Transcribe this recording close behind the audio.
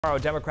Tomorrow,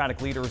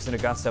 Democratic leaders in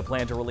Augusta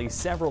plan to release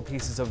several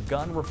pieces of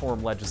gun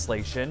reform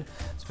legislation.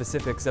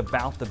 Specifics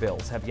about the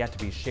bills have yet to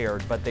be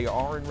shared, but they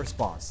are in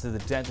response to the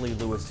deadly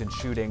Lewiston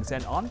shootings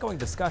and ongoing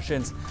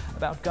discussions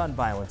about gun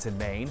violence in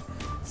Maine.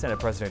 Senate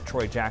President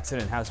Troy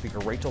Jackson and House Speaker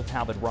Rachel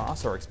Talbot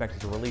Ross are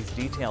expected to release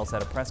details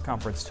at a press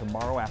conference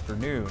tomorrow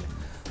afternoon.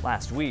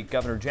 Last week,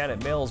 Governor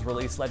Janet Mills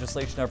released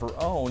legislation of her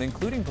own,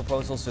 including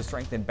proposals to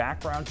strengthen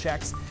background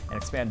checks and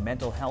expand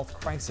mental health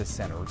crisis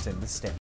centers in the state.